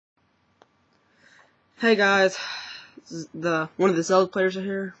Hey guys, this is one of the Zelda players are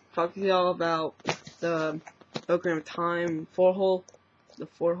here, talking to y'all about the Ocarina of Time the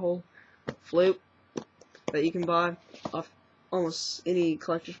 4-hole flute that you can buy off almost any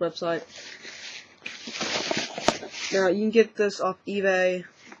collector's website. Now you can get this off eBay.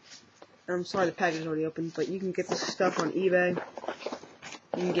 I'm sorry the package is already open, but you can get this stuff on eBay.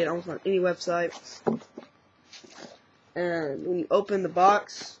 You can get it almost on any website. And when you open the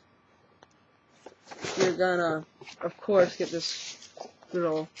box, you're gonna, of course, get this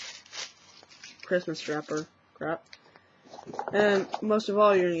little Christmas wrapper crap. And most of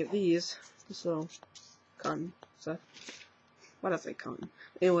all, you're gonna get this little cotton stuff. Why did I say cotton?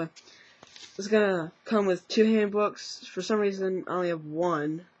 Anyway, it's gonna come with 2 handbooks. For some reason, I only have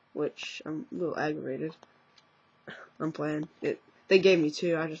 1, which I'm a little aggravated. I'm playing it. They gave me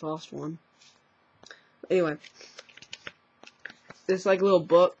 2. I just lost 1. Anyway, this like little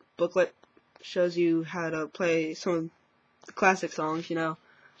booklet shows you how to play some of the classic songs. You know,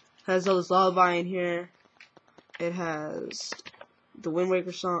 it has Zelda's Lullaby in here. It has the Wind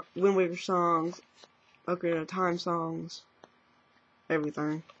Waker songs, Ocarina of Time songs,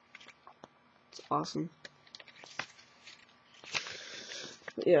 everything. It's awesome.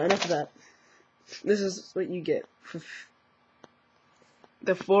 But yeah, enough of that. This is what you get for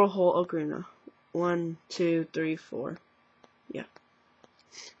the 4-hole ocarina. 1, 2, 3, 4. Yeah.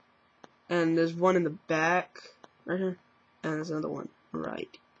 And there's one in the back, right here, and there's another one right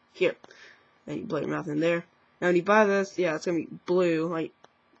here. And you blow your mouth in there. Now when you buy this, yeah, it's gonna be blue. Like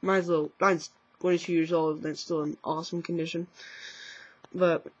mine's 22 years old, and it's still in awesome condition.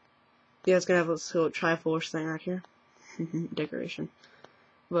 But yeah, it's gonna have this little Triforce thing right here, decoration.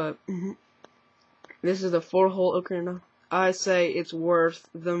 But this is the 4-hole ocarina. I say it's worth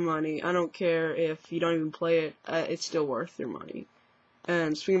the money. I don't care if you don't even play it. It's still worth your money.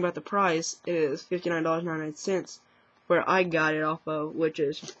 And speaking about the price, it is $59.99, where I got it off of, which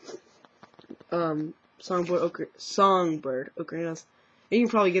is Songbird Ocarinas. And you can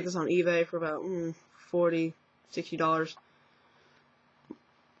probably get this on eBay for about $40, $60.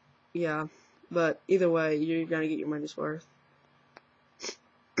 Yeah, but either way, you're gonna get your money's worth.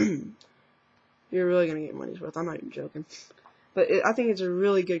 You're really gonna get your money's worth. I'm not even joking. But I think it's a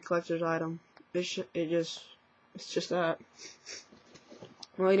really good collector's item. It's just that.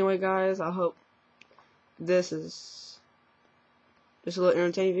 Well, anyway, guys, I hope this is just a little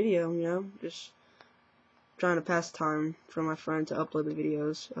entertaining video, you know, just trying to pass time for my friend to upload the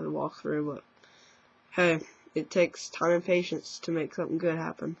videos of the walkthrough, but hey, it takes time and patience to make something good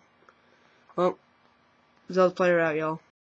happen. Well, Zelda Player out, y'all.